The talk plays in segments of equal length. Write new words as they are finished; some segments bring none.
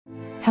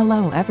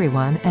Hello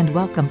everyone and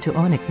welcome to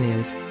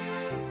OHNICKNEWS.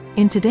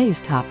 In today's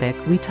topic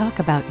we talk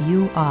about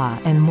Yoo Ah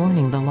In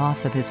mourning the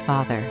loss of his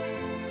father.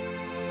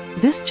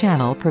 This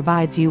channel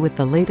provides you with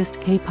the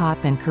latest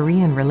K-pop and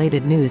Korean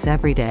related news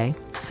every day,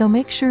 so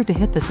make sure to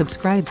hit the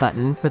subscribe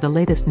button for the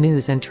latest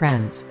news and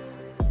trends.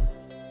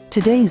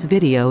 Today's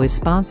video is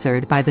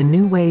sponsored by the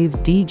new wave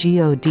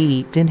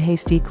DGOD Din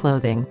Hasty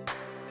Clothing.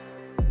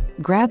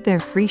 Grab their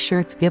free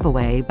shirts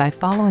giveaway by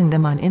following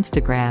them on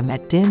Instagram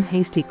at Din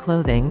Hasty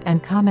Clothing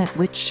and comment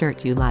which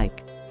shirt you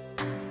like.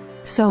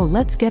 So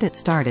let's get it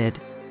started.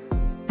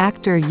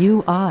 Actor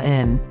Yoo Ah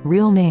In,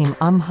 real name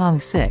Hong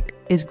Sik,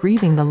 is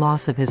grieving the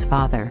loss of his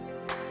father.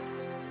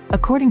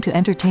 According to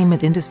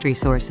entertainment industry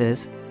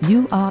sources,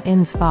 Yoo Ah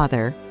In's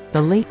father,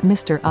 the late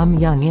Mr.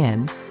 Young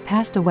In,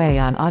 passed away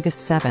on August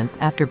 7th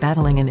after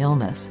battling an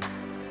illness.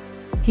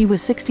 He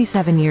was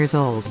 67 years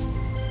old.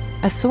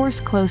 A source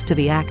close to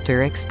the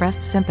actor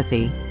expressed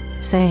sympathy,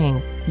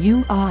 saying,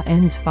 Yoo Ah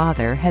In's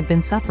father had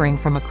been suffering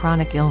from a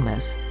chronic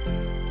illness.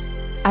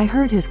 I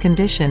heard his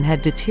condition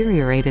had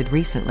deteriorated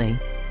recently.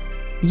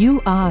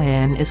 Yoo Ah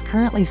In is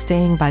currently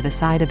staying by the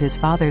side of his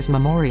father's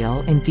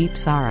memorial in deep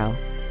sorrow.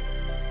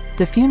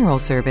 The funeral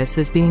service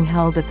is being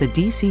held at the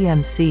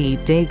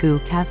DCMC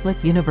Daegu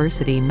Catholic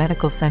University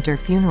Medical Center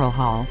Funeral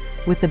Hall,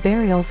 with the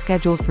burial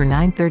scheduled for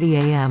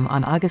 9:30 a.m.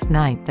 on August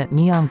 9th at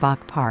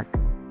Myeongbok Park.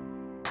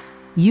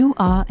 Yoo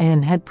Ah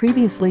In had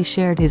previously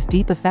shared his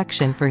deep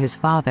affection for his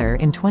father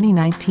in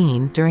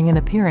 2019 during an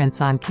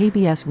appearance on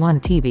KBS 1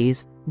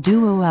 TV's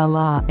Duo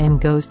Ah In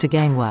Goes to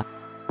Gangwa.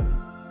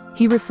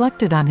 He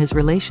reflected on his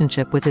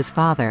relationship with his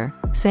father,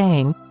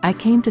 saying, I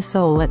came to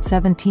Seoul at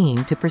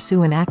 17 to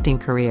pursue an acting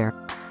career.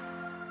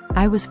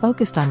 I was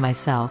focused on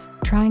myself,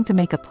 trying to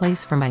make a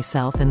place for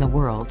myself in the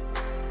world.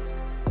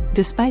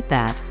 Despite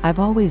that, I've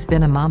always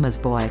been a mama's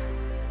boy.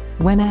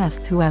 When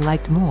asked who I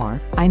liked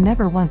more, I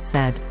never once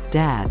said,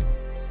 Dad.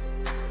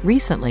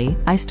 Recently,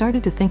 I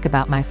started to think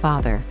about my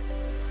father.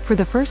 For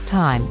the first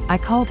time, I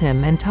called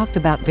him and talked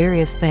about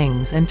various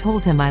things and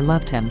told him I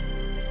loved him.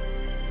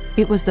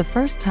 It was the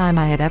first time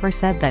I had ever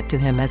said that to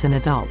him as an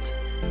adult.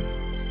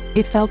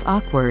 It felt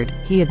awkward,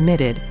 he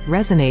admitted,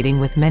 resonating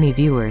with many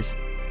viewers.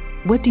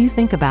 What do you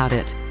think about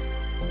it?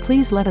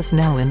 Please let us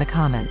know in the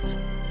comments.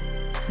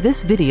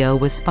 This video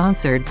was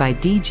sponsored by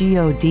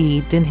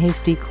DGOD Din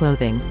Hasty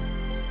Clothing.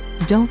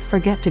 Don't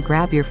forget to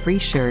grab your free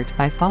shirt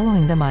by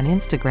following them on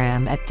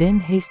Instagram at Din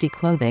Hasty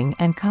Clothing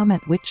and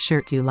comment which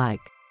shirt you like.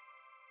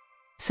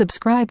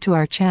 Subscribe to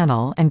our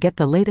channel and get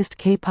the latest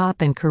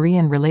K-pop and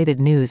Korean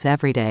related news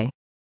every day.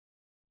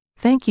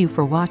 Thank you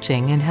for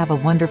watching and have a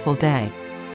wonderful day.